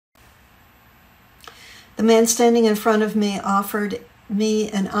The man standing in front of me offered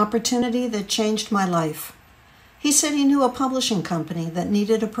me an opportunity that changed my life. He said he knew a publishing company that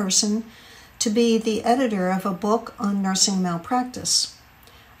needed a person to be the editor of a book on nursing malpractice.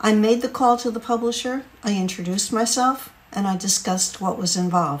 I made the call to the publisher, I introduced myself, and I discussed what was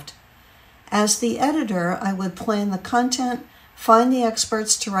involved. As the editor, I would plan the content, find the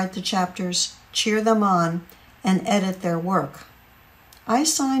experts to write the chapters, cheer them on, and edit their work. I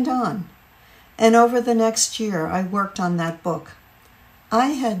signed on, and over the next year, I worked on that book. I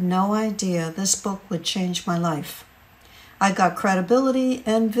had no idea this book would change my life. I got credibility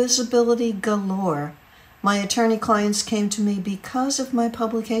and visibility galore. My attorney clients came to me because of my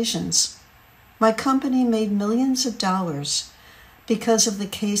publications. My company made millions of dollars because of the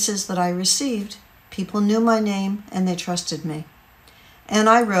cases that I received. People knew my name and they trusted me. And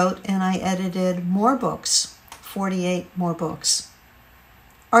I wrote and I edited more books, 48 more books.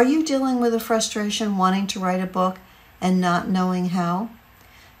 Are you dealing with a frustration wanting to write a book and not knowing how?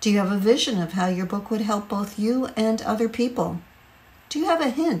 Do you have a vision of how your book would help both you and other people? Do you have a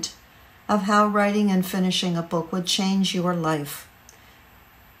hint of how writing and finishing a book would change your life?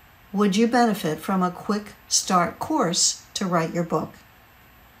 Would you benefit from a quick start course to write your book?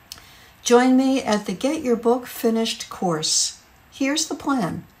 Join me at the Get Your Book Finished course. Here's the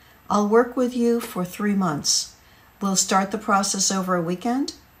plan. I'll work with you for 3 months. We'll start the process over a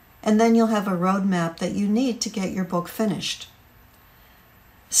weekend, and then you'll have a roadmap that you need to get your book finished.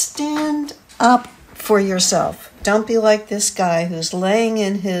 Stand up for yourself. Don't be like this guy who's laying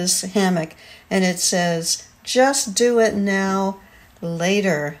in his hammock and it says, just do it now,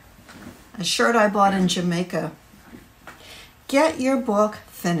 later. A shirt I bought in Jamaica. Get your book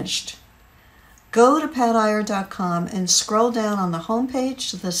finished. Go to patiyer.com and scroll down on the homepage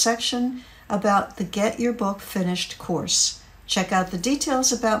to the section about the Get Your Book Finished course. Check out the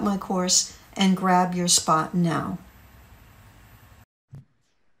details about my course and grab your spot now.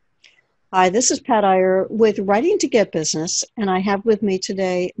 Hi, this is Pat Iyer with Writing to Get Business, and I have with me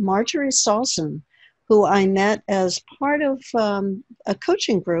today Marjorie Saulson, who I met as part of a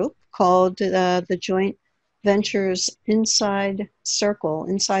coaching group called the Joint Ventures Insider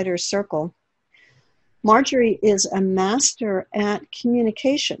Circle. Marjorie is a master at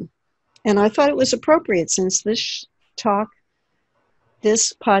communication, and I thought it was appropriate since this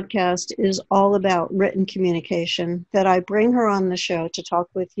podcast is all about written communication, that I bring her on the show to talk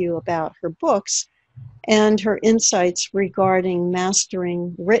with you about her books and her insights regarding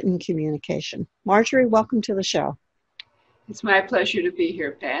mastering written communication. Marjorie, welcome to the show. It's my pleasure to be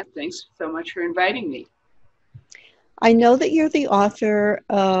here, Pat. Thanks so much for inviting me. I know that you're the author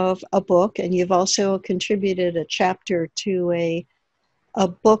of a book, and you've also contributed a chapter to a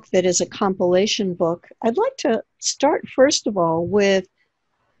book that is a compilation book. I'd like to start, first of all, with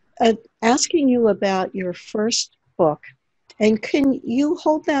asking you about your first book. And can you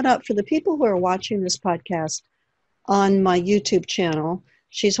hold that up for the people who are watching this podcast on my YouTube channel?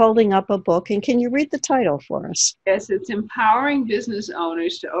 She's holding up a book, and can you read the title for us? Yes, it's Empowering Business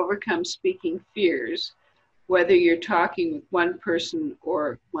Owners to Overcome Speaking Fears, whether you're talking with one person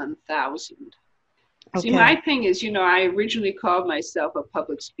or 1,000. Okay. See, my thing is, I originally called myself a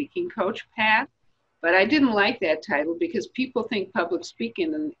public speaking coach, Pat, but I didn't like that title because people think public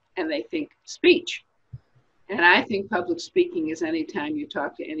speaking and they think speech. And I think public speaking is any time you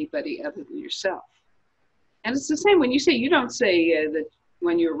talk to anybody other than yourself. And it's the same when you say, you don't say that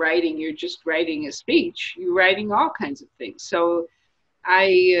when you're writing, you're just writing a speech. You're writing all kinds of things. So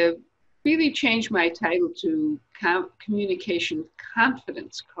I really changed my title to Communication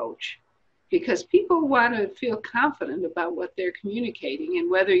Confidence Coach, because people want to feel confident about what they're communicating, and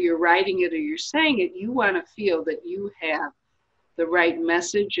whether you're writing it or you're saying it, you want to feel that you have the right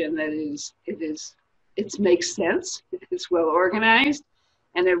message and that it makes sense, it's well organized,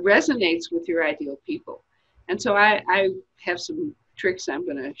 and it resonates with your ideal people. And so I have some tricks I'm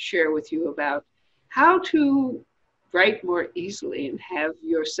going to share with you about how to write more easily and have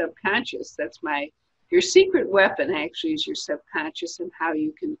your subconscious. Your secret weapon actually is your subconscious, and how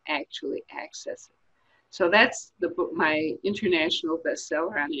you can actually access it. So that's the book, my international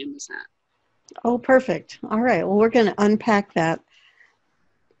bestseller on Amazon. Oh, perfect. All right. Well, we're going to unpack that.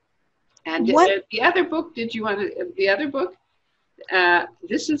 And the other book, the other book?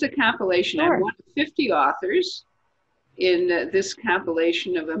 This is a compilation. Sure. I'm one of 50 authors in this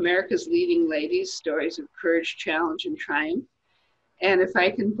compilation of America's leading ladies, stories of courage, challenge, and triumph. And if I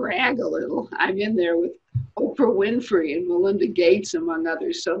can brag a little, I'm in there with Oprah Winfrey and Melinda Gates, among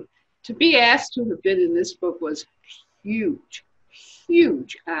others. So to be asked to have been in this book was huge,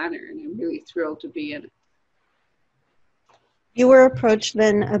 huge honor, and I'm really thrilled to be in it. You were approached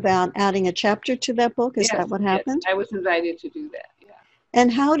then about adding a chapter to that book? Is that what happened? Yes, I was invited to do that, yeah.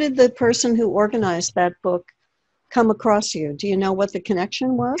 And how did the person who organized that book come across you? Do you know what the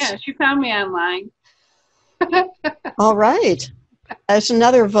connection was? Yeah, she found me online. All right. That's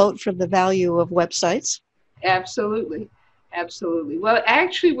another vote for the value of websites. Absolutely. Absolutely. Well,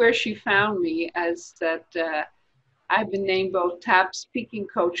 actually, where she found me is that I've been named both Top Speaking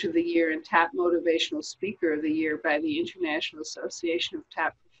Coach of the Year and Top Motivational Speaker of the Year by the International Association of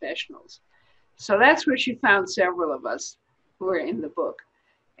Top Professionals. So that's where she found several of us who are in the book.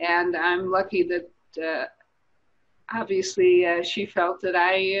 And I'm lucky that obviously she felt that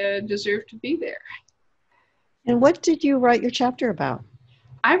I deserved to be there. And what did you write your chapter about?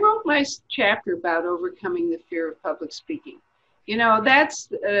 I wrote my chapter about overcoming the fear of public speaking. You know, that's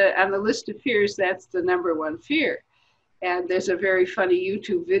on the list of fears, that's the number one fear. And there's a very funny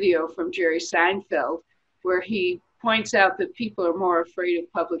YouTube video from Jerry Seinfeld where he points out that people are more afraid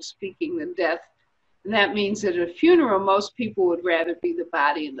of public speaking than death. And that means that at a funeral, most people would rather be the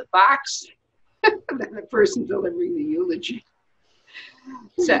body in the box than the person delivering the eulogy.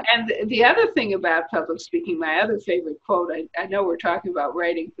 So, and the other thing about public speaking, my other favorite quote, I know we're talking about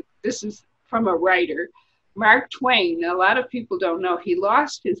writing, but this is from a writer, Mark Twain. A lot of people don't know he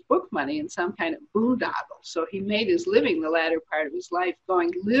lost his book money in some kind of boondoggle. So he made his living the latter part of his life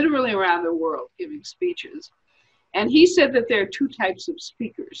going literally around the world giving speeches. And he said that there are two types of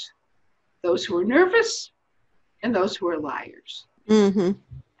speakers, those who are nervous and those who are liars. Mm-hmm.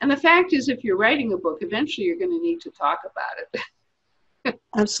 And the fact is, if you're writing a book, eventually you're going to need to talk about it.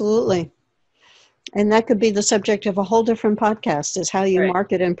 Absolutely. And that could be the subject of a whole different podcast, is how you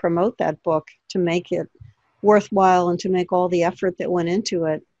market and promote that book to make it worthwhile and to make all the effort that went into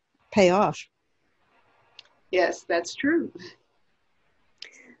it pay off. Yes, that's true.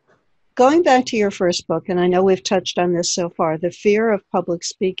 Going back to your first book, and I know we've touched on this so far, the fear of public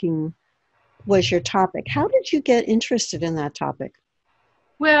speaking was your topic. How did you get interested in that topic?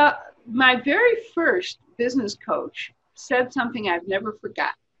 Well, my very first business coach said something I've never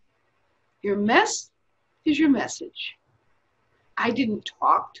forgotten. Your mess is your message. I didn't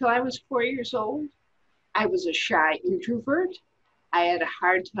talk till I was 4 years old. I was a shy introvert. I had a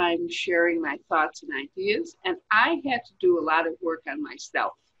hard time sharing my thoughts and ideas, and I had to do a lot of work on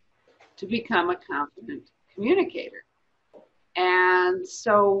myself to become a confident communicator. And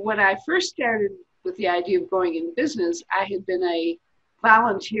so when I first started with the idea of going in business, I had been a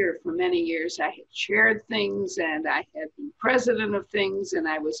volunteer for many years. I had chaired things and I had been president of things, and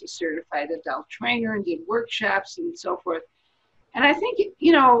I was a certified adult trainer and did workshops and so forth. And I think,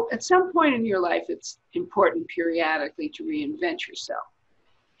 you know, at some point in your life, it's important periodically to reinvent yourself.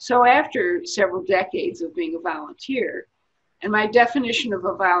 So after several decades of being a volunteer, and my definition of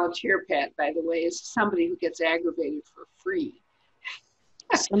a volunteer, Pat, by the way, is somebody who gets aggravated for free.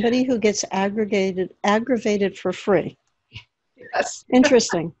 Somebody who gets aggravated for free. Yes.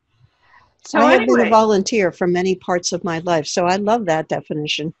 Interesting. So I have been a volunteer for many parts of my life, so I love that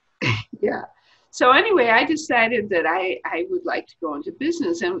definition. Yeah. So anyway, I decided that I would like to go into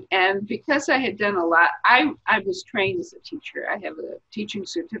business. And because I had done a lot, I was trained as a teacher. I have a teaching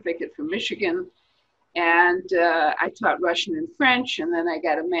certificate from Michigan, and I taught Russian and French, and then I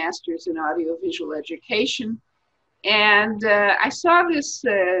got a master's in audiovisual education. And I saw this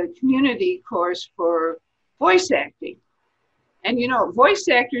community course for voice acting. And, you know, voice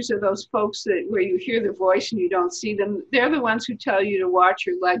actors are those folks that where you hear the voice and you don't see them. They're the ones who tell you to watch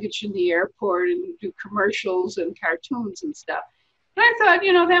your luggage in the airport and do commercials and cartoons and stuff. And I thought,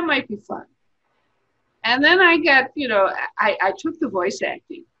 you know, that might be fun. And then I got, you know, I took the voice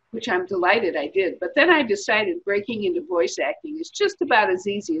acting, which I'm delighted I did. But then I decided breaking into voice acting is just about as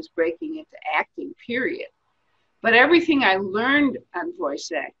easy as breaking into acting, period. But everything I learned on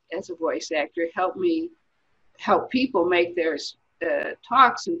as a voice actor help people make their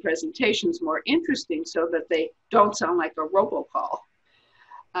talks and presentations more interesting so that they don't sound like a robocall.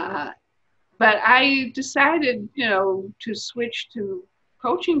 But I decided, you know, to switch to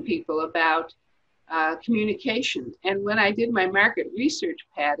coaching people about communication. And when I did my market research,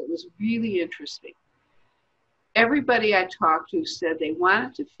 Pat, it was really interesting. Everybody I talked to said they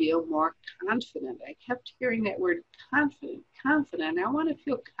wanted to feel more confident. I kept hearing that word confident. I want to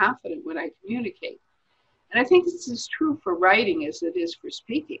feel confident when I communicate. And I think this is true for writing as it is for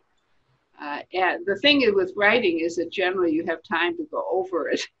speaking. And the thing with writing is that generally you have time to go over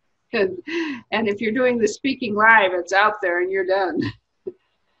it. And if you're doing the speaking live, it's out there and you're done.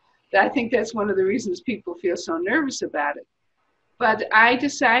 I think that's one of the reasons people feel so nervous about it. But I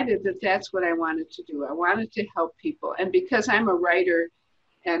decided that that's what I wanted to do. I wanted to help people. And because I'm a writer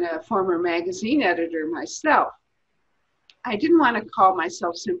and a former magazine editor myself, I didn't want to call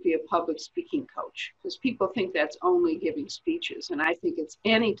myself simply a public speaking coach, because people think that's only giving speeches. And I think it's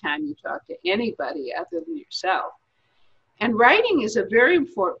anytime you talk to anybody other than yourself. And writing is a very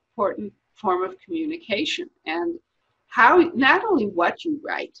important form of communication, and how, not only what you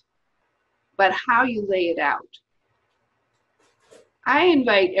write, but how you lay it out. I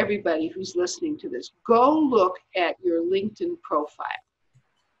invite everybody who's listening to this, go look at your LinkedIn profile.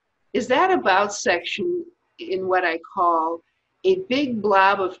 Is that about section in what I call a big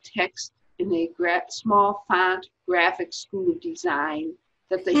blob of text in a small font graphic school of design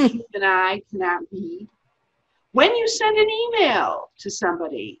that the human eye cannot read? When you send an email to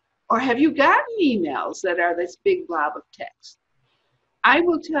somebody, or have you gotten emails that are this big blob of text? I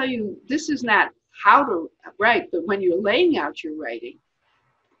will tell you, this is not how to write, but when you're laying out your writing,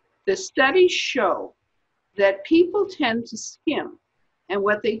 the studies show that people tend to skim. And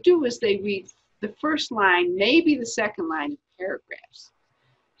what they do is they read the first line, maybe the second line of paragraphs.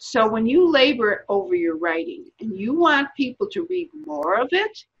 So when you labor over your writing and you want people to read more of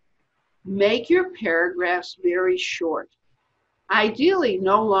it, make your paragraphs very short. Ideally,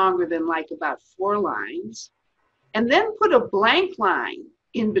 no longer than like about 4 lines. And then put a blank line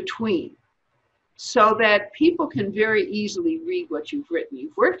in between so that people can very easily read what you've written.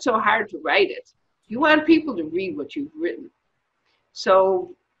 You've worked so hard to write it. You want people to read what you've written.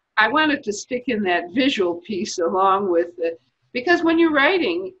 So I wanted to stick in that visual piece along with it, because when you're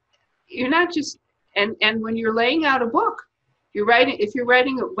writing, you're not just, and when you're laying out a book, you're writing, if you're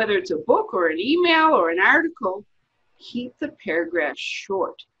writing, whether it's a book or an email or an article, keep the paragraph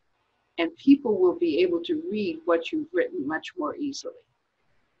short, and people will be able to read what you've written much more easily.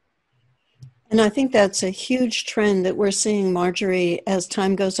 And I think that's a huge trend that we're seeing, Marjorie, as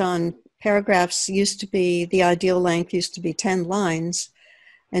time goes on. Paragraphs used to be, the ideal length used to be 10 lines,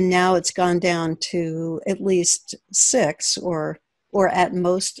 and now it's gone down to at least 6, or at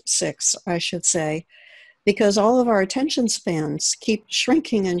most 6, I should say, because all of our attention spans keep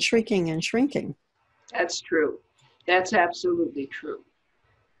shrinking and shrinking and shrinking. That's true. That's absolutely true.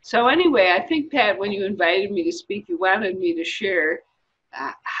 So anyway, I think, Pat, when you invited me to speak, you wanted me to share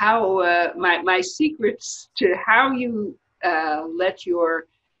how my secrets to how you let your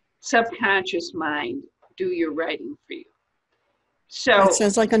subconscious mind do your writing for you. So that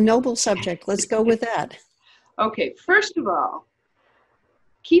sounds like a noble subject. Let's go with that. Okay, first of all,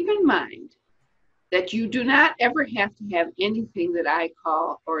 keep in mind that you do not ever have to have anything that I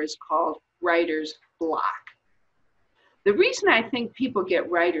call, or is called, writer's block. The reason I think people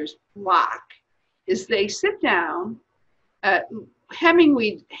get writer's block is they sit down.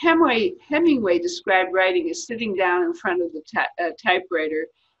 Hemingway described writing as sitting down in front of the typewriter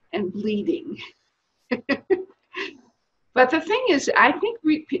and bleeding. But the thing is, I think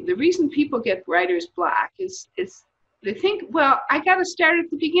the reason people get writer's block is they think, well, I got to start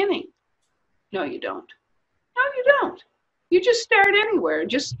at the beginning. No, you don't. No, you don't. You just start anywhere and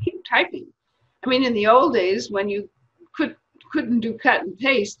just keep typing. I mean, in the old days when you couldn't do cut and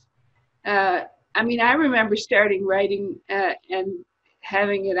paste, I mean, I remember starting writing and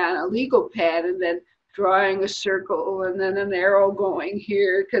having it on a legal pad and then drawing a circle and then an arrow going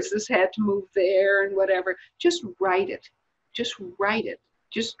here because this had to move there and whatever. Just write it. Just write it.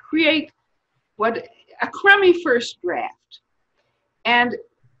 Just create a crummy first draft. And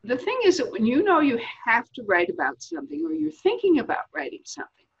the thing is that when you know you have to write about something, or you're thinking about writing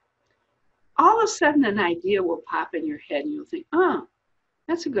something, all of a sudden an idea will pop in your head and you'll think, oh,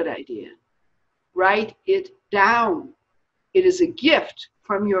 that's a good idea. Write it down. It is a gift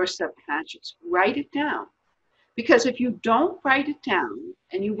from your subconscious. Write it down. Because if you don't write it down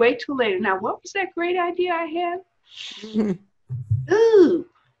and you wait till later, now what was that great idea I had? Mm-hmm. Ooh,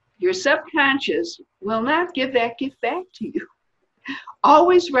 your subconscious will not give that gift back to you.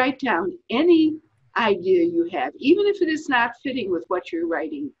 Always write down any idea you have, even if it is not fitting with what you're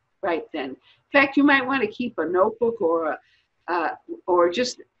writing right then. In fact, you might want to keep a notebook or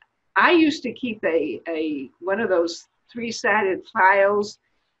just, I used to keep one of those 3-sided files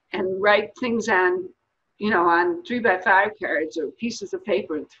and write things on 3x5 cards or pieces of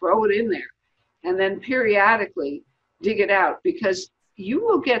paper and throw it in there, and then periodically dig it out, because you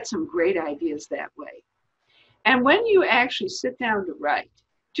will get some great ideas that way. And when you actually sit down to write,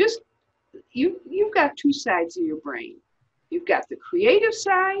 you've got 2 sides of your brain. You've got the creative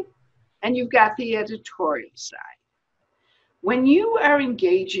side and you've got the editorial side. When you are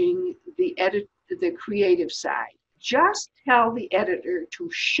engaging the creative side, just tell the editor to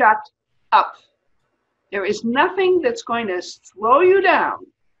shut up. There is nothing that's going to slow you down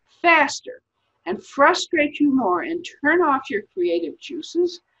faster and frustrate you more and turn off your creative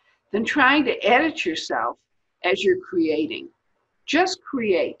juices than trying to edit yourself as you're creating. Just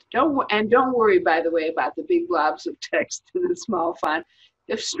create. Don't worry, by the way, about the big blobs of text in the small font.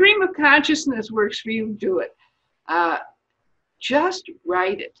 If stream of consciousness works for you, do it. Just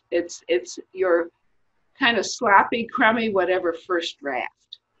write it. It's your kind of sloppy, crummy, whatever first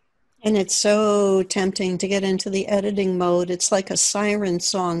draft. And it's so tempting to get into the editing mode. It's like a siren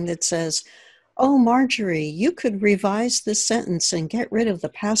song that says, "Oh, Marjorie, you could revise this sentence and get rid of the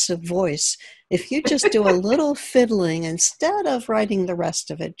passive voice if you just do a little fiddling instead of writing the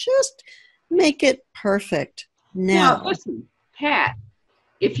rest of it. Just make it perfect now." Listen, Pat,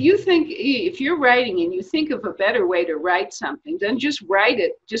 if you're writing and you think of a better way to write something, then just write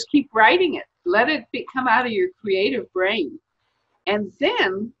it. Just keep writing it. Let it come out of your creative brain. And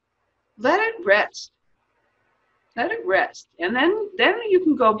then let it rest. Let it rest. And then you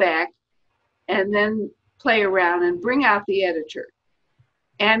can go back and then play around and bring out the editor.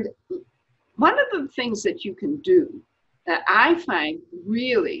 And one of the things that you can do that I find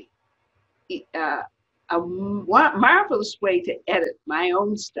really a marvelous way to edit my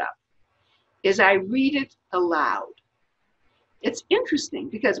own stuff is I read it aloud. It's interesting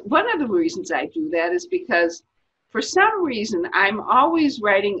because one of the reasons I do that is because for some reason I'm always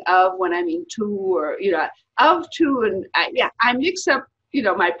writing of when I mean to, or of to, and I mix up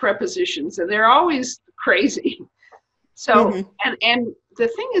my prepositions, and they're always crazy. So and the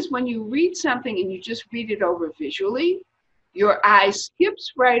thing is, when you read something and you just read it over visually, your eye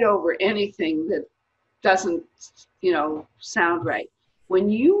skips right over anything that doesn't sound right. When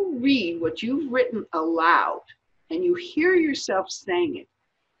you read what you've written aloud and you hear yourself saying it,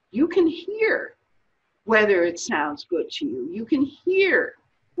 you can hear whether it sounds good to you. You can hear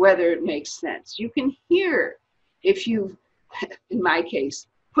whether it makes sense. You can hear if you, in my case,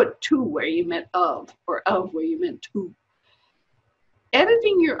 put to where you meant of, or of where you meant to.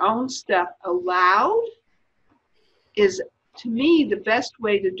 Editing your own stuff aloud is, to me, the best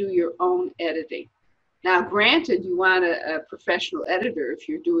way to do your own editing. Now, granted, you want a professional editor if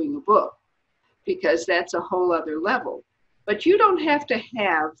you're doing a book, because that's a whole other level. But you don't have to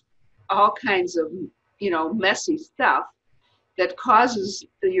have all kinds of, messy stuff that causes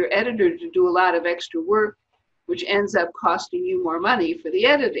your editor to do a lot of extra work, which ends up costing you more money for the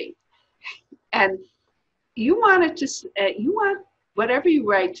editing. And you want whatever you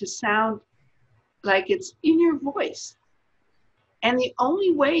write to sound like it's in your voice. And the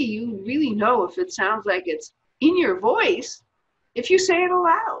only way you really know if it sounds like it's in your voice, if you say it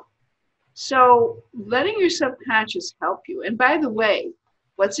aloud. So letting your subconscious help you. And by the way,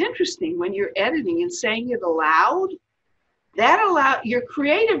 what's interesting when you're editing and saying it aloud, your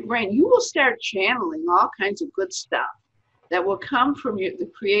creative brain, you will start channeling all kinds of good stuff that will come from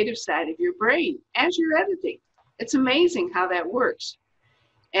the creative side of your brain as you're editing. It's amazing how that works.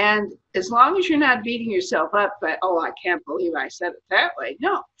 And as long as you're not beating yourself up by, oh, I can't believe I said it that way.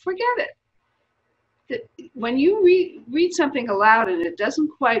 No, forget it. When you read something aloud and it doesn't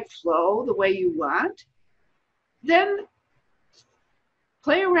quite flow the way you want, then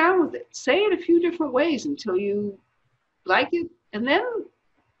play around with it. Say it a few different ways until you like it, and then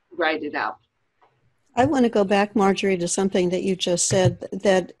write it out. I want to go back, Marjorie, to something that you just said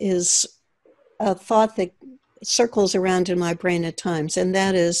that is a thought that circles around in my brain at times, and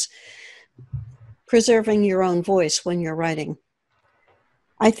that is preserving your own voice when you're writing.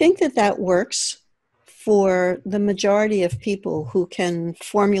 I think that works for the majority of people who can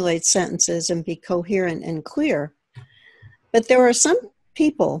formulate sentences and be coherent and clear. But there are some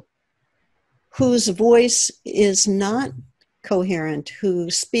people whose voice is not coherent,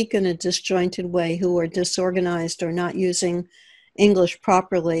 who speak in a disjointed way, who are disorganized or not using English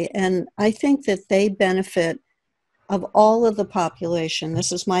properly. And I think that they benefit of all of the population.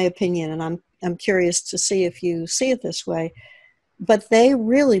 This is my opinion, and I'm curious to see if you see it this way. But they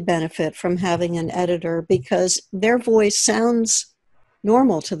really benefit from having an editor because their voice sounds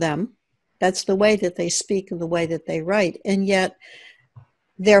normal to them. That's the way that they speak and the way that they write. And yet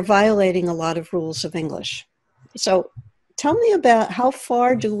they're violating a lot of rules of English. So tell me about how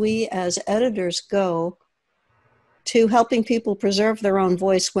far do we as editors go to helping people preserve their own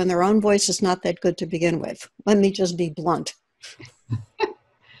voice when their own voice is not that good to begin with? Let me just be blunt.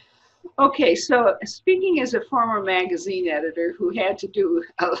 Okay, so speaking as a former magazine editor who had to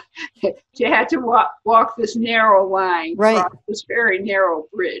walk this narrow line, right, across this very narrow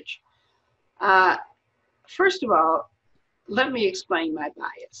bridge. First of all, let me explain my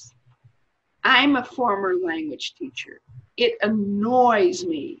bias. I'm a former language teacher. It annoys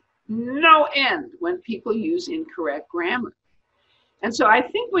me no end when people use incorrect grammar. And so I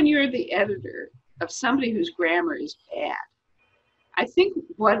think when you're the editor of somebody whose grammar is bad, I think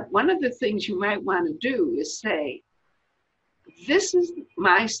one of the things you might want to do is say, this is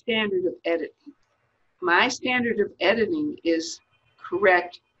my standard of editing. My standard of editing is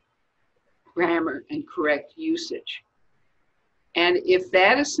correct grammar and correct usage. And if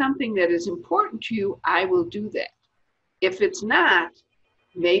that is something that is important to you, I will do that. If it's not,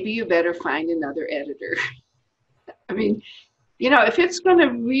 maybe you better find another editor. I mean, if it's going to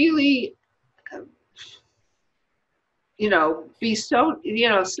really, be so,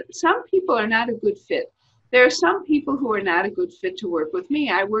 some people are not a good fit. There are some people who are not a good fit to work with me.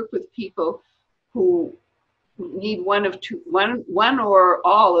 I work with people who need one or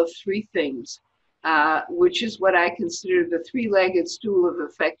all of three things, which is what I consider the three-legged stool of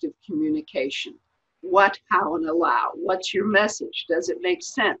effective communication. What, how, and allow. What's your message? Does it make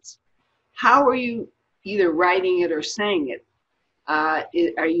sense? How are you either writing it or saying it? Are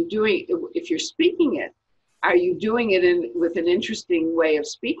you doing, if you're speaking it, are you doing it with an interesting way of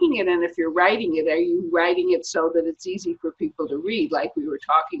speaking it? And if you're writing it, are you writing it so that it's easy for people to read, like we were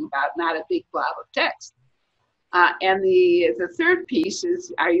talking about, not a big blob of text? And the third piece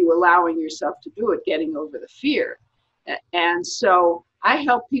is, are you allowing yourself to do it, getting over the fear? And so I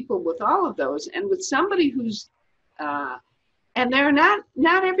help people with all of those. And with somebody who's, and they're not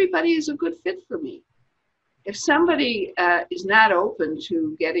everybody is a good fit for me. If somebody is not open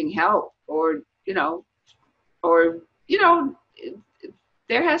to getting help, or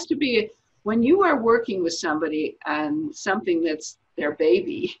there has to be, when you are working with somebody on something that's their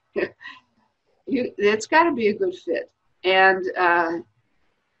baby, it's got to be a good fit. And I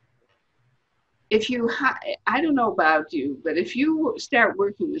don't know about you, but if you start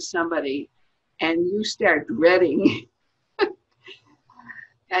working with somebody and you start dreading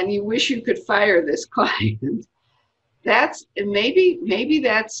and you wish you could fire this client, that's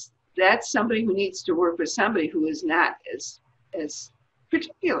somebody who needs to work with somebody who is not as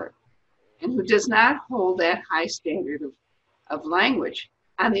particular and who does not hold that high standard of language.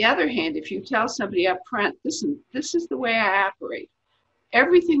 On the other hand, if you tell somebody up front, listen, this is the way I operate.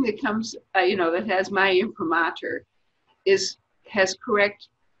 Everything that comes, that has my imprimatur has correct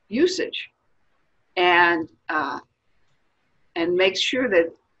usage, and make sure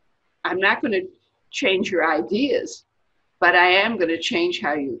that I'm not going to change your ideas, but I am going to change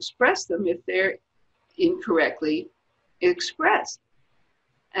how you express them if they're incorrectly expressed.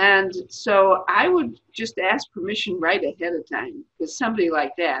 And so I would just ask permission right ahead of time with somebody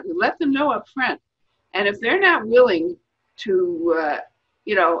like that and let them know up front. And if they're not willing to,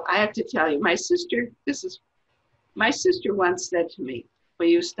 I have to tell you, my sister once said to me, will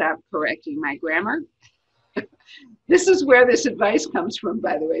you stop correcting my grammar? This is where this advice comes from,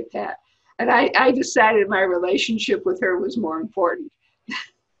 by the way, Pat. And I decided my relationship with her was more important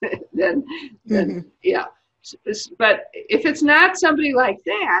than yeah. But if it's not somebody like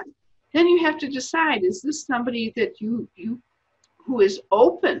that, then you have to decide, is this somebody that who is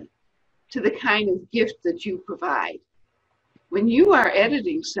open to the kind of gift that you provide? When you are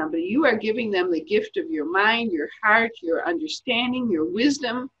editing somebody, you are giving them the gift of your mind, your heart, your understanding, your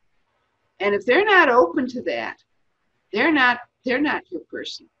wisdom. And if they're not open to that, they're not your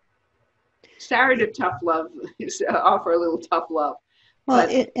person. Sorry to offer a little tough love. Well,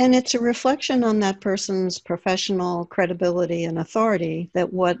 and it's a reflection on that person's professional credibility and authority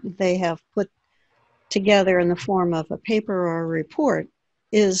that what they have put together in the form of a paper or a report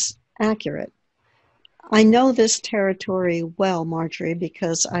is accurate. I know this territory well, Marjorie,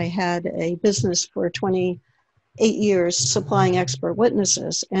 because I had a business for 28 years supplying expert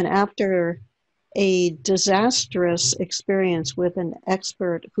witnesses. And after a disastrous experience with an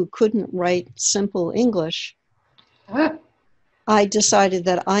expert who couldn't write simple English, I decided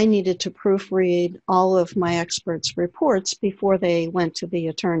that I needed to proofread all of my experts' reports before they went to the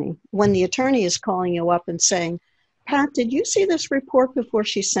attorney. When the attorney is calling you up and saying, Pat, did you see this report before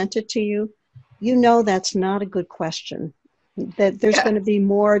she sent it to you? You know that's not a good question, that there's going to be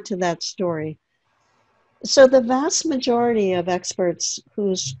more to that story. So the vast majority of experts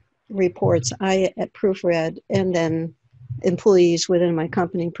whose reports I proofread, and then employees within my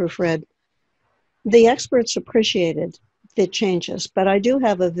company proofread, the experts appreciated the changes, but I do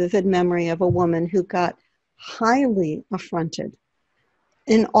have a vivid memory of a woman who got highly affronted,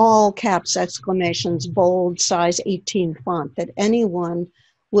 in all caps, exclamations, bold, size 18 font, that anyone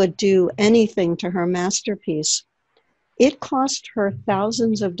would do anything to her masterpiece. It cost her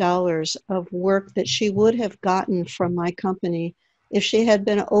thousands of dollars of work that she would have gotten from my company if she had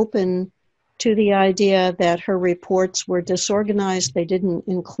been open to the idea that her reports were disorganized, they didn't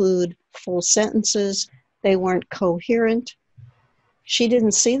include full sentences, they weren't coherent. she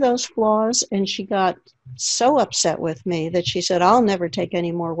didn't see those flaws, and she got so upset with me that she said, I'll never take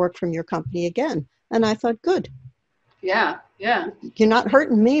any more work from your company again. And I thought, good. Yeah, yeah. You're not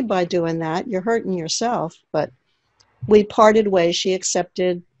hurting me by doing that. You're hurting yourself. But we parted ways. She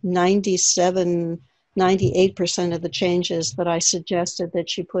accepted 98% of the changes that I suggested that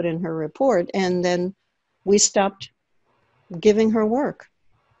she put in her report. And then we stopped giving her work.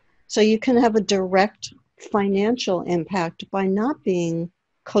 So you can have a direct financial impact by not being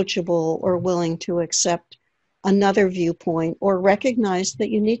coachable or willing to accept another viewpoint or recognize that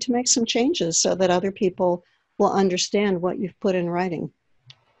you need to make some changes so that other people will understand what you've put in writing.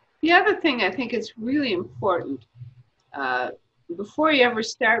 The other thing I think is really important, before you ever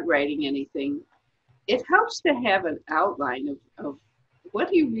start writing anything, it helps to have an outline of what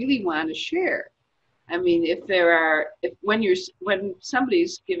do you really want to share. I mean, when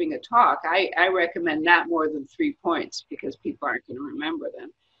somebody's giving a talk, I recommend not more than 3 points because people aren't going to remember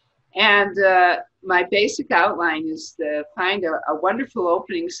them. And my basic outline is to find a wonderful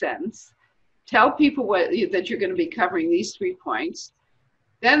opening sentence, tell people that you're going to be covering these 3 points,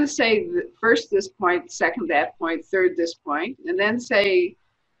 then say first this point, second that point, third this point, and then say,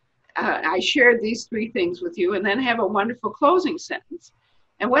 I shared these 3 things with you, and then have a wonderful closing sentence.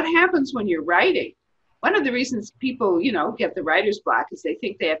 And what happens when you're writing? One of the reasons people, get the writer's block is they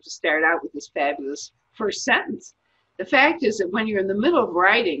think they have to start out with this fabulous first sentence. The fact is that when you're in the middle of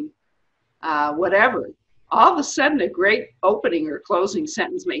writing, whatever, all of a sudden a great opening or closing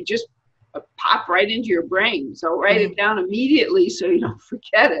sentence may just pop right into your brain. So write it down immediately so you don't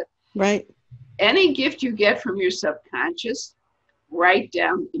forget it. Right. Any gift you get from your subconscious, write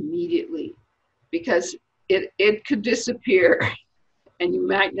down immediately, because it could disappear and you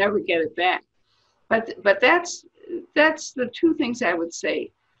might never get it back. But that's the 2 things I would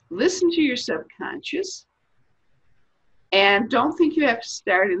say. Listen to your subconscious, and don't think you have to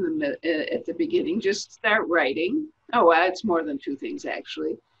start at the beginning. Just start writing. Oh, well, it's more than 2 things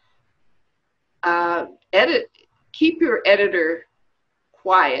actually. Keep your editor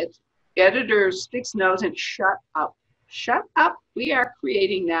quiet. Editor sticks nose and shut up. Shut up. We are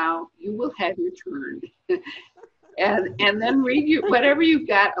creating now. You will have your turn. and then read whatever you've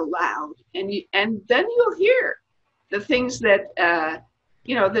got aloud, and then you'll hear the things that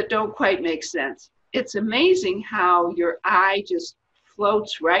that don't quite make sense. It's amazing how your eye just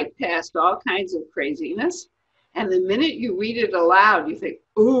floats right past all kinds of craziness, and the minute you read it aloud, you think,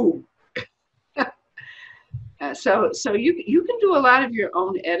 ooh. So you can do a lot of your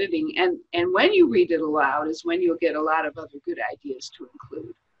own editing, and when you read it aloud is when you'll get a lot of other good ideas to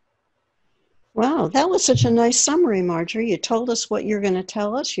include. Wow, that was such a nice summary, Marjorie. You told us what you're going to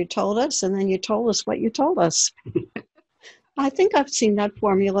tell us, you told us, and then you told us what you told us. I think I've seen that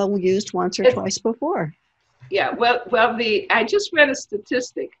formula used once or twice before. Yeah, well, I just read a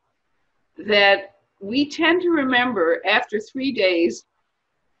statistic that we tend to remember after 3 days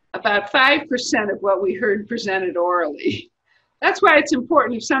about 5% of what we heard presented orally. That's why it's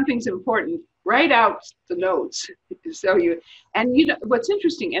important, if something's important, write out the notes. So what's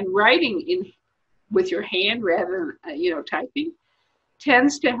interesting, and writing with your hand rather than typing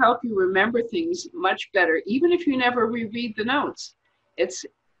tends to help you remember things much better, even if you never reread the notes.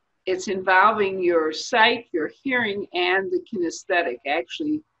 It's involving your sight, your hearing, and the kinesthetic,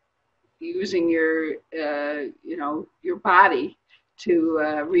 actually using your body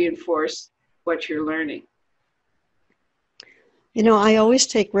to reinforce what you're learning. I always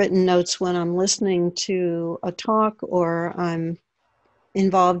take written notes when I'm listening to a talk or I'm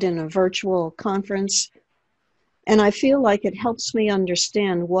involved in a virtual conference. And I feel like it helps me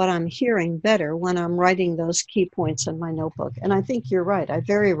understand what I'm hearing better when I'm writing those key points in my notebook. And I think you're right. I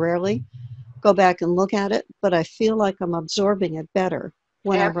very rarely go back and look at it, but I feel like I'm absorbing it better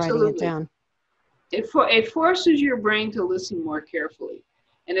when Absolutely. I'm writing it down. It forces your brain to listen more carefully,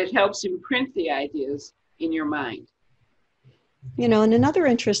 and it helps imprint the ideas in your mind. And another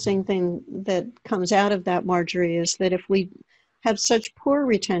interesting thing that comes out of that, Marjorie, is that if we have such poor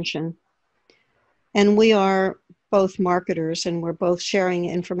retention, and we are both marketers and we're both sharing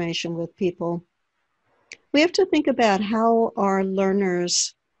information with people, we have to think about how our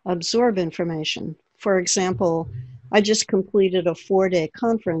learners absorb information. For example, I just completed a 4-day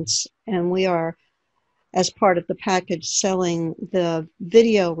conference, and we are, as part of the package, selling the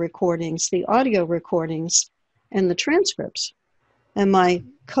video recordings, the audio recordings, and the transcripts. And my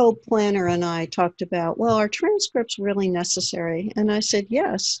co-planner and I talked about, well, are transcripts really necessary? And I said,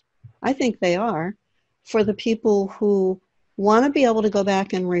 yes, I think they are, for the people who want to be able to go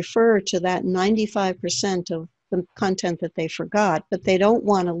back and refer to that 95% of the content that they forgot, but they don't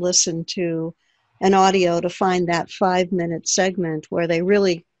want to listen to an audio to find that 5-minute segment where they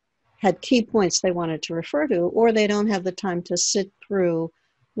really had key points they wanted to refer to, or they don't have the time to sit through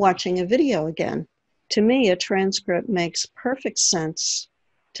watching a video again. To me, a transcript makes perfect sense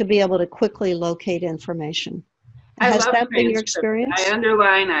to be able to quickly locate information. Has that been your experience? I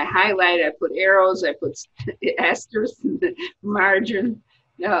underline, I highlight, I put arrows, I put asterisks in the margin.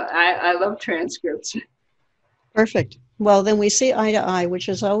 No, I love transcripts. Perfect. Well, then we see eye to eye, which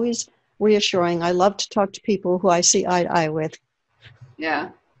is always reassuring. I love to talk to people who I see eye to eye with. Yeah.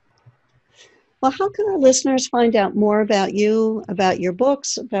 Well, how can our listeners find out more about you, about your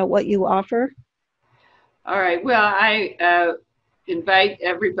books, about what you offer? All right. Well, I invite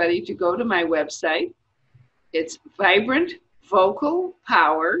everybody to go to my website. It's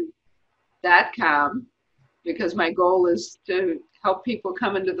vibrantvocalpower.com, because my goal is to help people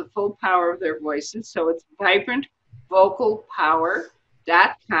come into the full power of their voices. So it's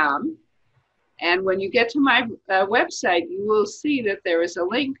vibrantvocalpower.com. And when you get to my website, you will see that there is a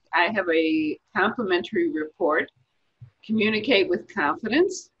link. I have a complimentary report, Communicate with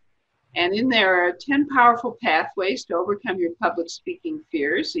Confidence. And in there are 10 powerful pathways to overcome your public speaking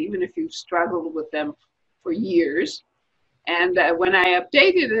fears, even if you've struggled with them for years. And when I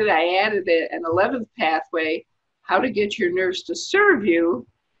updated it, I added an 11th pathway, how to get your nerves to serve you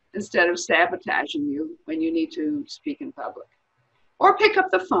instead of sabotaging you when you need to speak in public. Or pick up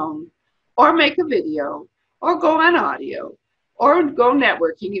the phone, or make a video, or go on audio, or go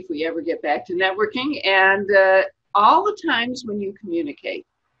networking if we ever get back to networking, and all the times when you communicate.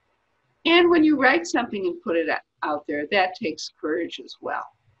 And when you write something and put it out there, that takes courage as well.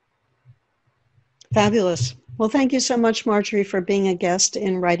 Fabulous. Well, thank you so much, Marjorie, for being a guest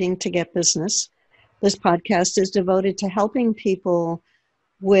in Writing to Get Business. This podcast is devoted to helping people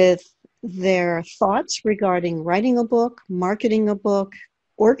with their thoughts regarding writing a book, marketing a book,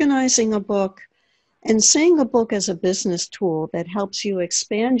 organizing a book, and seeing a book as a business tool that helps you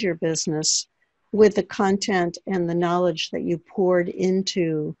expand your business with the content and the knowledge that you poured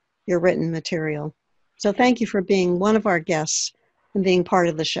into your written material. So thank you for being one of our guests and being part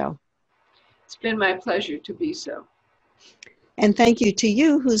of the show. It's been my pleasure to be so. And thank you to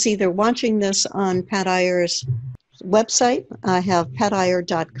you who's either watching this on Pat Iyer's website. I have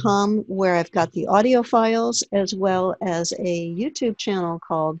patiyer.com, where I've got the audio files, as well as a YouTube channel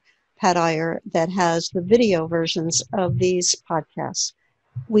called Pat Iyer that has the video versions of these podcasts.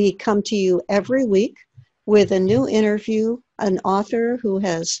 We come to you every week with a new interview, an author who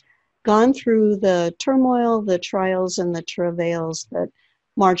has gone through the turmoil, the trials, and the travails that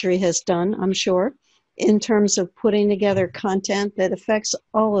Marjorie has done, I'm sure, in terms of putting together content that affects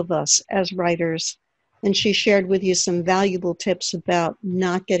all of us as writers. And she shared with you some valuable tips about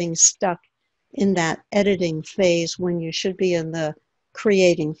not getting stuck in that editing phase when you should be in the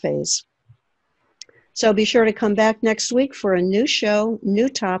creating phase. So be sure to come back next week for a new show, new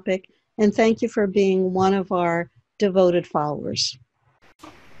topic, and thank you for being one of our devoted followers.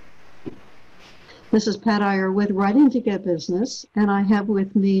 This is Pat Iyer with Writing to Get Business, and I have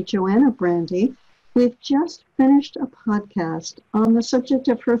with me Joanna Brandy. We've just finished a podcast on the subject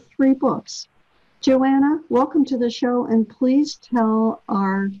of her 3 books. Joanna, welcome to the show, and please tell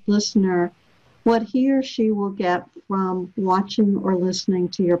our listener what he or she will get from watching or listening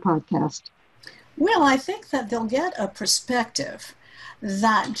to your podcast. Well, I think that they'll get a perspective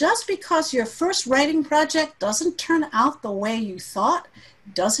that just because your first writing project doesn't turn out the way you thought,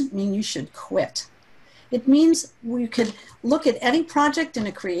 doesn't mean you should quit. It means we could look at any project in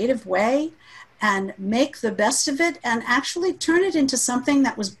a creative way and make the best of it and actually turn it into something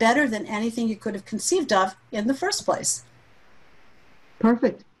that was better than anything you could have conceived of in the first place.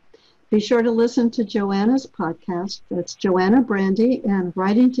 Perfect. Be sure to listen to Joanna's podcast. That's Joanna Brandy and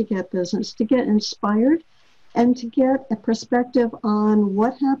Writing to Get Business to get inspired and to get a perspective on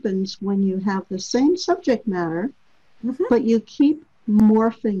what happens when you have the same subject matter, but you keep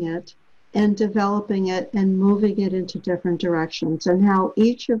morphing it and developing it and moving it into different directions, and how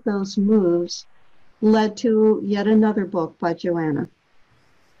each of those moves led to yet another book by Joanna.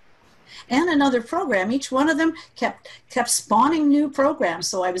 And another program. Each one of them kept spawning new programs,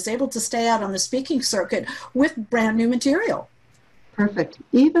 so I was able to stay out on the speaking circuit with brand new material. Perfect.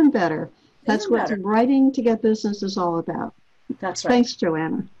 Even better. That's what Writing to Get Business is all about. That's right. Thanks,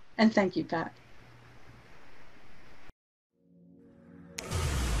 Joanna. And thank you, Pat.